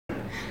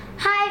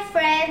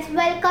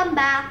welcome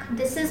back.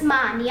 This is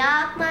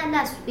Maniac,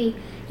 Manasvi.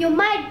 You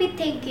might be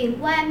thinking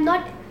why I'm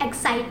not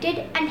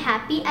excited and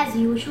happy as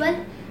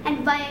usual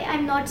and why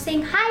I'm not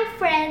saying hi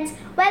friends,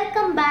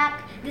 welcome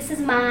back. This is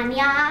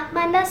Maniac,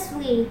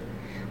 Manasvi.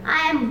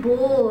 I am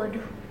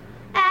bored.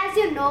 As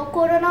you know,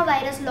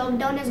 coronavirus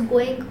lockdown is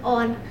going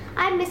on.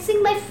 I'm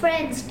missing my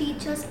friends,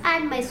 teachers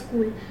and my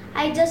school.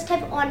 I just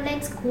have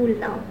online school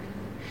now.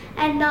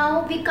 And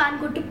now we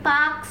can't go to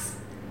parks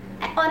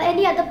or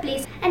any other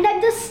place, and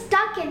I'm just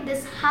stuck in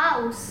this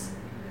house.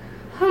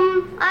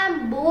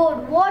 I'm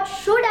bored. What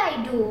should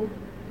I do?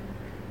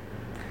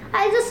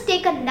 I'll just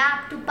take a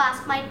nap to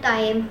pass my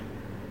time.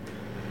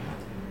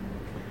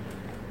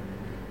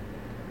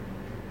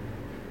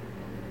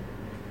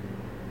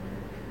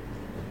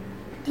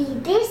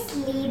 Didi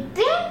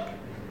sleeping?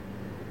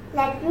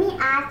 Let me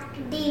ask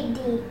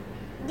Didi.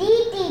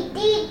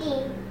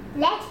 Didi,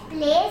 let's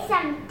play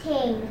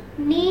something.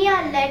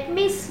 Nia, let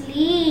me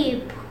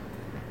sleep.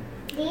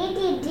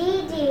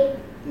 Didi,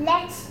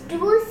 let's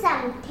do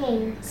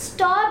something.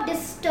 Stop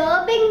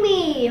disturbing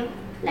me.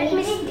 Let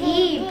me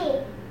sleep. Didi,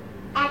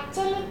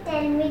 actually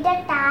tell me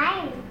the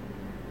time.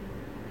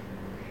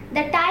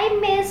 The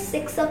time is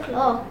 6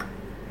 o'clock.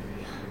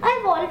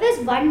 I've always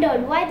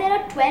wondered why there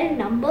are 12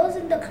 numbers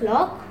in the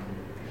clock.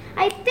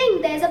 I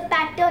think there's a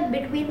pattern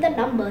between the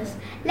numbers.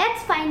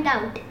 Let's find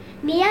out.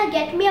 Nia,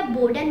 get me a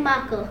board and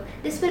marker.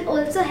 This will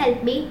also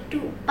help me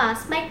to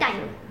pass my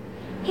time.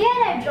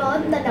 Here I've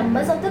drawn the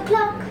numbers of the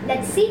clock.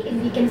 Let's see if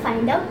we can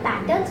find out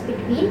patterns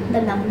between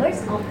the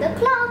numbers of the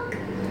clock.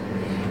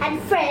 And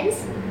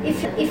friends,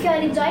 if you're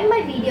enjoying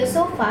my video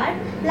so far,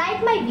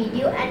 like my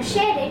video and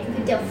share it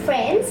with your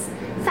friends,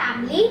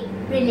 family,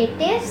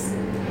 relatives,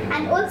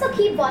 and also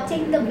keep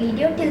watching the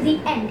video till the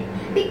end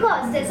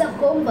because there's a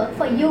homework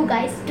for you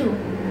guys too.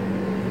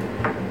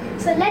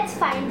 So let's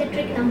find the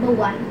trick number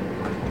 1.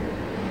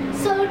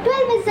 So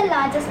 12 is the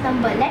largest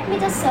number. Let me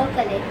just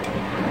circle it.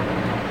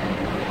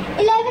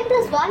 11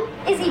 plus 1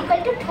 is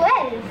equal to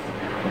 12.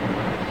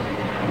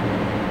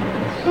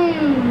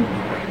 10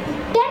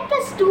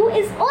 plus 2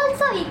 is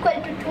also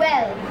equal to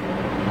 12.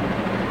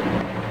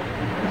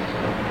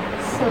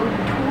 So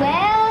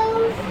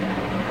 12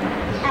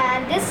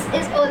 and this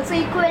is also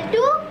equal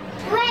to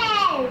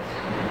 12.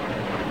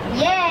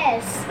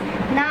 Yes.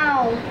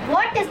 Now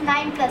what is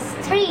 9 plus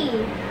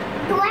 3?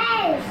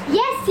 12.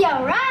 Yes,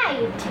 you're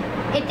right.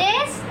 It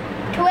is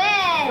 12.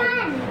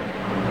 Fun.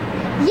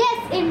 Yes,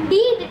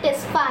 indeed it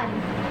is fun.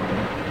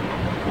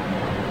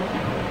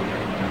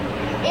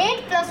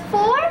 8 plus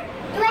 4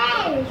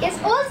 12 is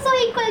also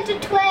equal to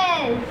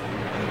 12.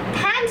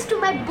 Thanks to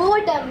my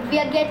boredom, we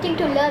are getting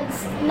to learn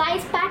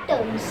nice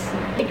patterns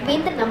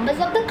between the numbers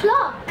of the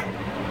clock.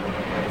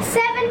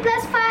 7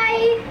 plus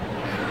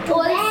 5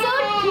 also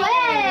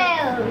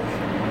 12.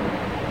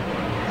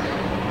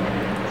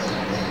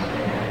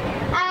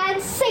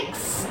 And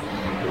 6.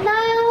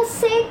 Now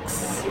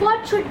 6.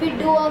 What should we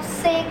do of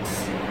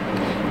 6?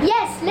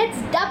 Yes, let's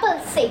double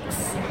 6.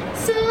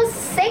 So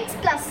 6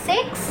 plus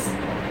 6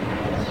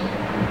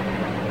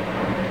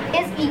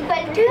 is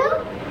equal to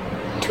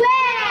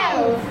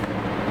 12.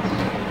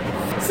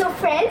 So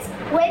friends,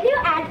 when you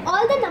add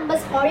all the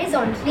numbers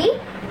horizontally,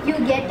 you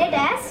get it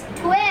as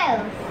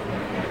 12.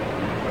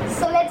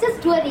 So let's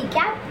just do a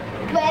recap.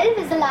 12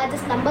 is the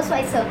largest number, so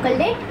I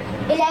circled it.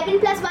 11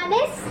 plus 1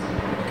 is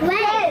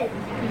 12.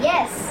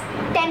 Yes.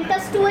 10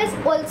 plus 2 is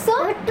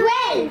also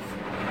 12.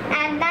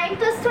 And 9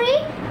 plus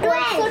 3? 12.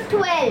 Also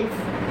 12.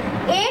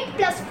 8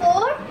 plus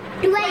 4?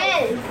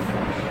 12.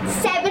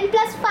 7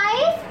 plus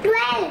 5?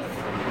 12.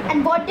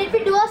 And what did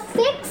we do of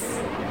 6?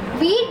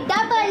 We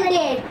doubled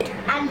it.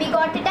 And we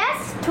got it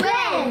as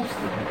 12.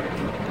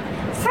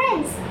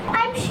 Friends,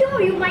 I'm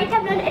sure you might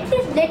have learned at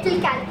least little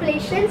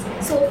calculations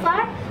so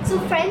far. So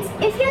friends,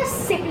 if your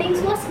siblings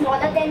who are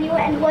smaller than you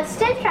and who are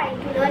still trying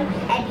to learn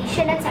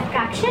addition and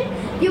subtraction,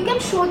 you can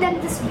show them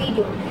this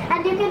video.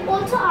 And you can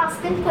also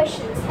ask them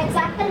questions.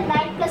 Example,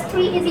 9 plus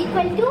 3 is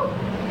equal to?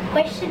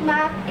 Question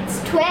mark,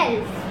 it's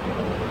 12.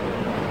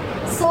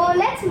 So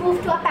let's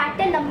move to a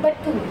pattern number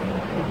 2.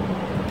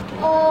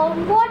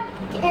 What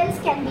else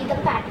can be the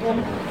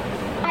pattern?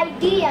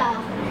 Idea.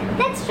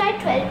 Let's try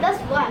 12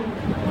 plus 1.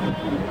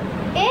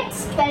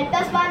 It's 12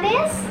 plus 1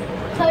 is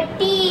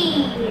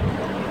 13.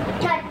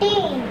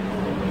 13.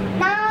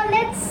 Now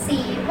let's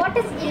see. What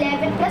is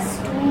 11 plus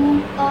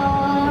 2?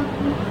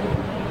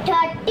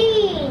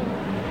 13.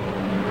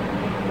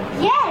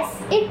 Yes,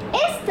 it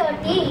is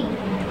 13.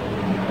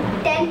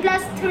 10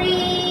 plus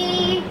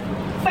 3.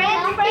 Friends.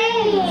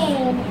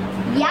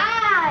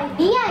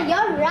 Yeah,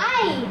 you're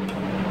right.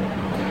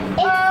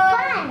 It's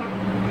fun.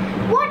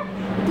 What?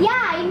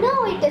 Yeah, I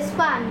know it is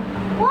fun.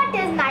 What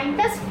is 9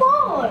 plus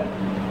 4?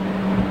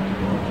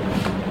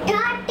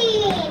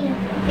 13.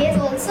 Is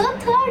also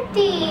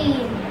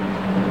 13.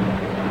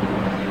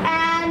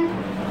 And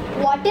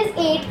what is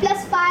 8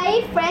 plus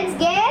 5? Friends,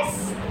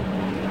 guess?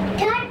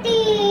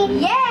 13.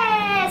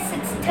 Yes,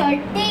 it's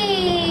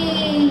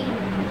 13.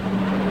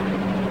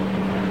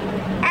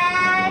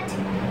 And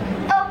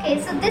okay,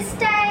 so this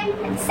time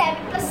it's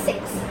 7 plus 6.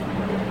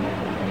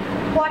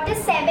 What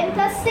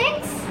plus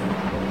 6?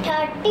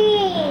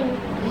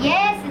 13.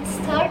 Yes, it's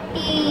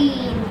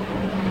 13.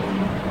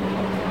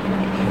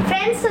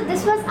 Friends, so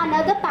this was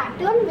another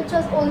pattern which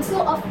was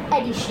also of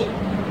addition.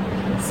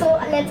 So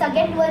let's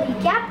again do a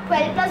recap.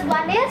 12 plus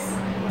 1 is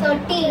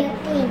 13.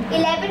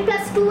 11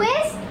 plus 2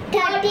 is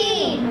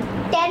 13.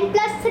 10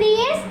 plus 3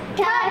 is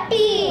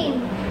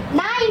 13.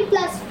 9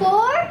 plus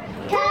 4,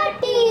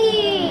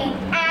 13.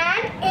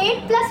 And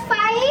 8 plus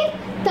 5,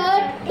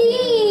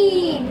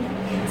 13.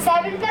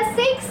 7 plus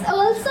 6,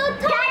 also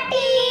 13.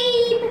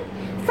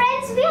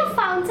 Friends, we have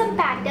found some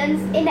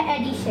patterns in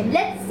addition.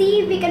 Let's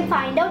see if we can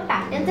find out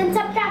patterns in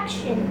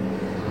subtraction.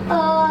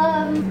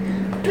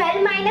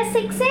 12 minus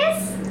 6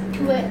 is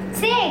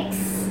 6.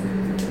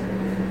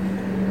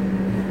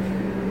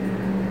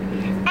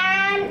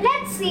 And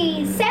let's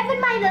see,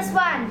 7 minus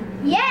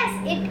 1. Yes,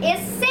 it is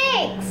 6.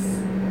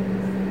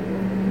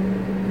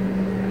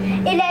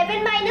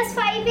 11 minus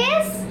 5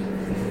 is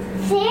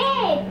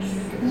 6.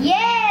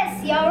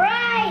 yes, you're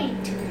right.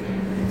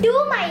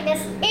 2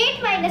 minus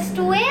 8 minus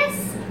 2 is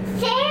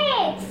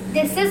 6.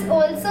 this is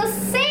also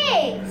 6.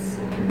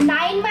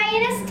 9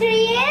 minus 3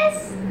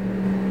 is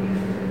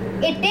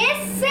it is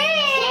 6.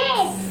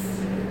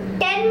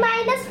 10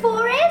 minus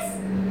 4 is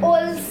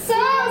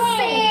also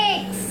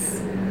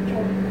 6.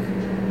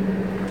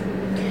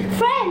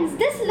 Friends,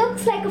 this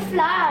looks like a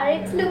flower.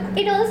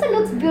 It also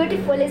looks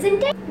beautiful,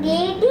 isn't it?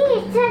 Lady,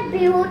 it's a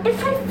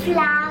beautiful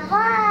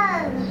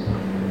flower.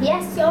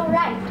 Yes, you're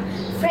right.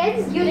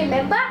 Friends, you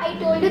remember I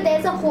told you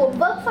there's a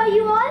homework for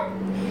you all?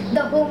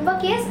 The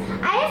homework is,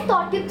 I have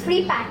taught you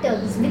 3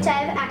 patterns which I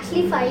have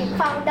actually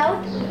found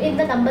out in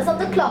the numbers of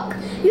the clock.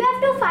 You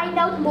have to find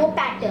out more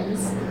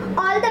patterns.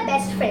 All the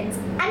best, friends.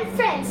 And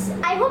friends,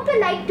 I hope you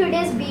liked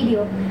today's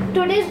video.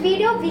 Today's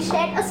video we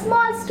shared a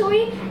small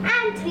story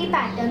and 3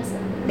 patterns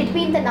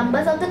between the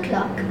numbers of the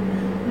clock.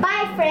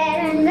 Bye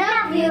friends.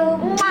 Love you.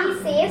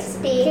 Be safe.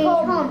 Stay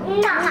home.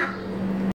 Mwah.